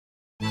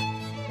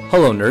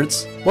Hello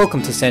nerds,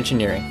 welcome to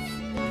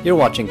Sanchoneering. You're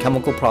watching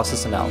Chemical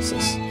Process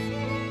Analysis.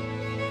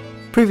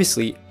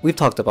 Previously, we've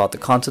talked about the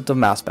concept of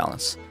mass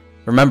balance.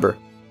 Remember,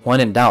 when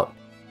in doubt,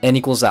 N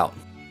equals out.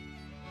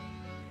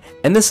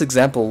 In this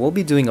example, we'll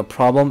be doing a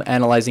problem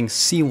analyzing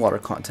seawater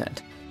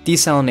content,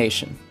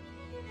 desalination.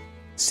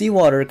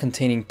 Seawater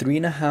containing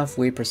 3.5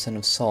 weight%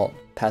 of salt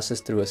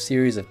passes through a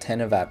series of 10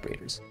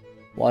 evaporators.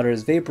 Water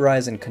is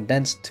vaporized and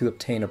condensed to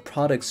obtain a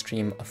product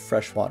stream of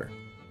fresh water.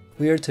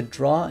 We are to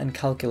draw and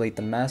calculate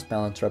the mass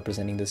balance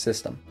representing the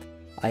system.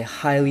 I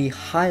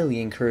highly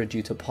encourage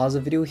you to pause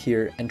the video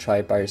here and try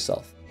it by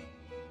yourself.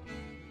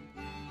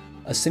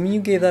 Assuming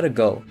you gave that a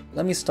go,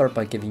 let me start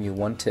by giving you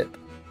one tip.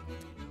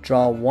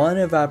 Draw one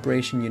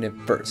evaporation unit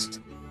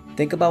first.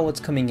 Think about what's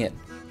coming in.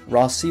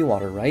 Raw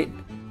seawater, right?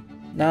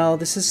 Now,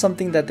 this is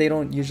something that they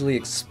don't usually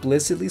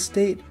explicitly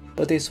state,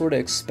 but they sort of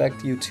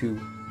expect you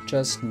to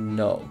just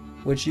know,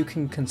 which you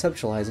can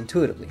conceptualize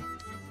intuitively.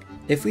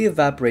 If we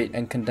evaporate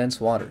and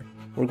condense water,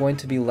 we're going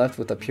to be left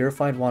with a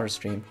purified water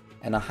stream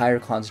and a higher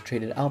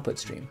concentrated output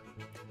stream.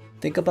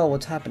 Think about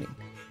what's happening.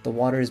 The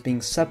water is being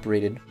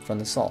separated from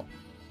the salt.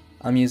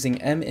 I'm using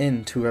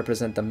Min to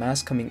represent the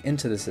mass coming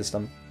into the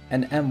system,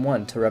 and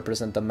M1 to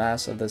represent the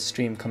mass of the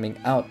stream coming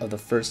out of the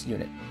first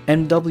unit.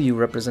 Mw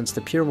represents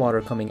the pure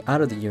water coming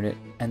out of the unit,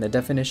 and the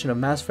definition of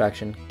mass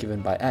fraction,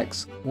 given by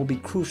x, will be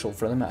crucial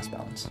for the mass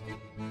balance.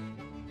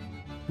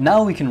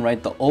 Now we can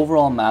write the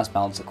overall mass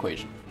balance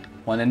equation.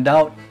 When in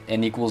doubt,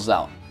 N equals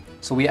out.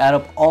 So we add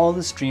up all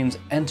the streams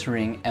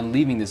entering and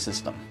leaving the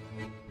system.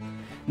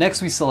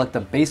 Next we select the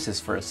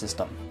basis for a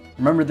system.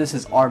 Remember, this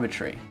is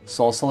arbitrary,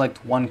 so I'll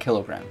select 1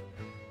 kilogram.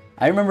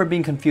 I remember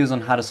being confused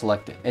on how to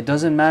select it. It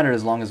doesn't matter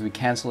as long as we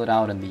cancel it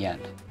out in the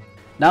end.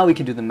 Now we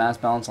can do the mass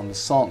balance on the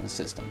salt in the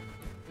system.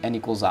 N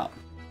equals out.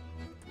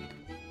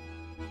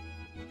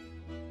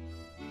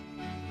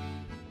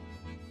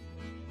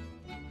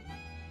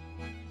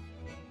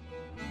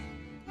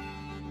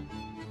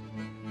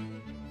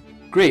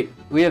 Great,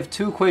 we have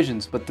 2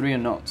 equations but 3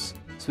 unknowns,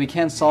 so we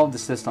can't solve the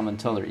system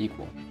until they're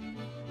equal.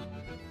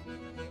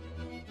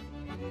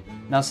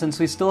 Now since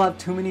we still have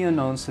too many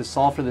unknowns to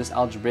solve for this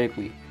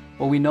algebraically,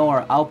 well, we know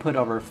our output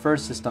of our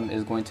first system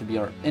is going to be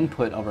our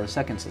input of our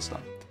second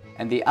system,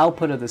 and the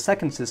output of the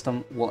second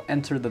system will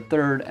enter the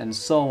third and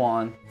so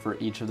on for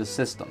each of the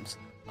systems,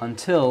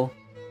 until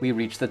we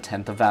reach the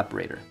 10th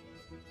evaporator.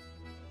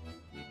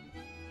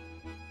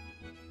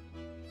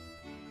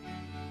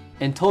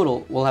 In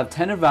total, we'll have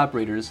 10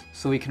 evaporators,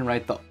 so we can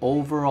write the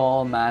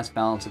overall mass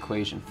balance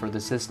equation for the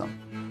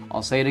system.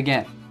 I'll say it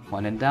again,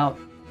 when in doubt,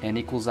 N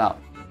equals out.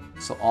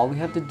 So all we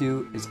have to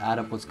do is add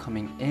up what's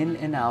coming in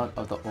and out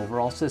of the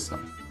overall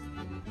system.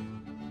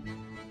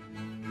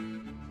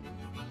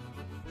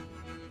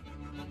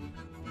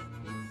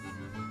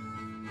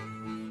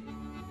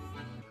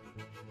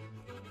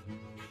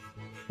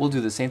 We'll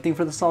do the same thing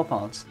for the salt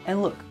balance,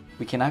 and look,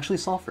 we can actually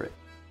solve for it.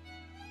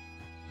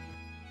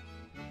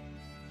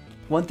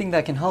 One thing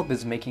that can help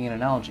is making an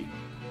analogy.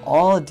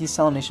 All a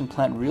desalination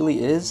plant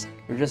really is,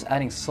 you're just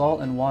adding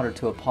salt and water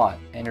to a pot,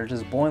 and you're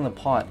just boiling the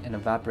pot and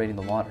evaporating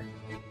the water.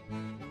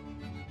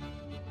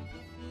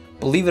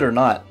 Believe it or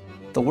not,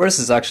 the worst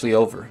is actually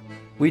over.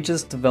 We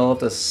just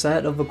developed a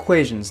set of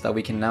equations that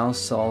we can now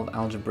solve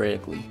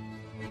algebraically.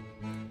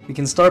 We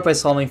can start by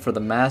solving for the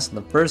mass in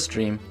the first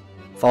stream,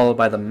 followed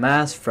by the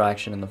mass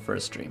fraction in the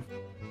first stream.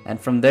 And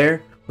from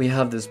there, we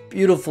have this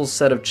beautiful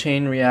set of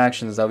chain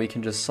reactions that we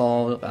can just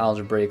solve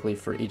algebraically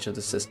for each of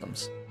the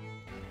systems.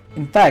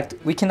 In fact,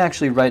 we can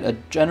actually write a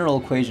general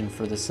equation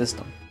for the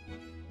system.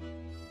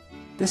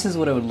 This is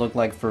what it would look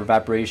like for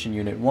evaporation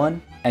unit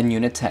 1 and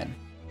unit 10.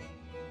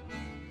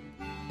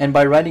 And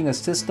by writing a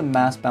system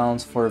mass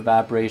balance for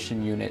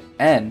evaporation unit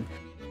N,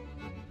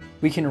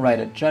 we can write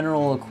a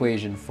general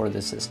equation for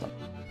the system.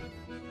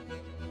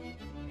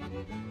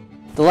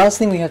 The last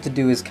thing we have to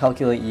do is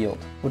calculate yield,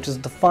 which is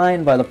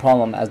defined by the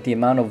problem as the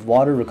amount of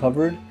water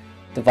recovered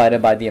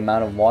divided by the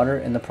amount of water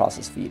in the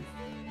process feed.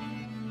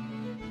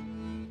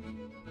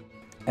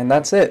 And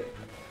that's it.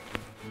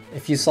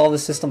 If you solve the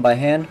system by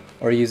hand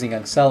or using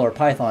Excel or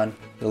Python,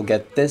 you'll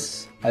get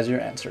this as your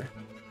answer.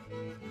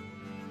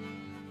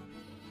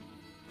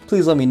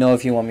 Please let me know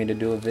if you want me to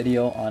do a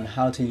video on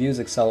how to use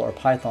Excel or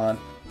Python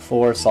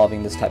for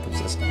solving this type of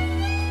system.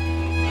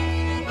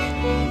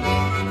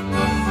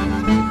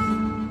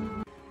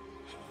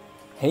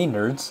 Hey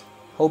nerds,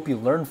 hope you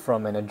learned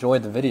from and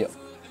enjoyed the video.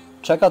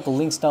 Check out the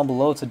links down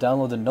below to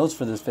download the notes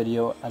for this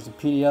video as a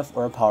PDF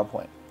or a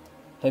PowerPoint.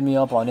 Hit me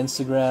up on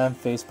Instagram,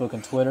 Facebook,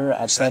 and Twitter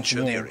at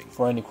Sanchoneering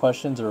for any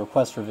questions or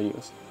requests for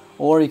videos,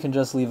 or you can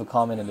just leave a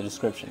comment in the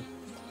description.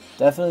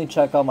 Definitely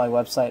check out my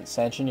website,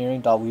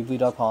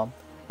 sanchoneering.weebly.com.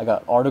 I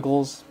got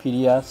articles,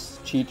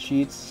 PDFs, cheat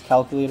sheets,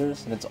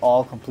 calculators, and it's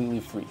all completely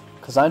free.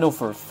 Because I know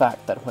for a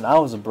fact that when I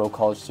was a broke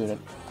college student,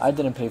 I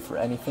didn't pay for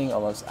anything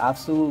unless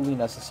absolutely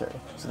necessary.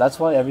 So that's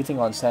why everything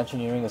on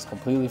Sanchoneering is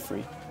completely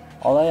free.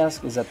 All I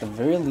ask is at the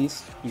very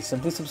least, you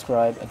simply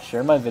subscribe and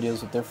share my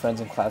videos with your friends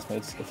and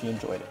classmates if you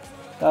enjoyed it.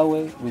 That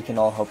way, we can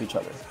all help each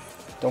other.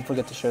 Don't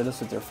forget to share this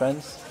with your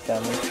friends,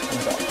 family,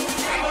 and dogs.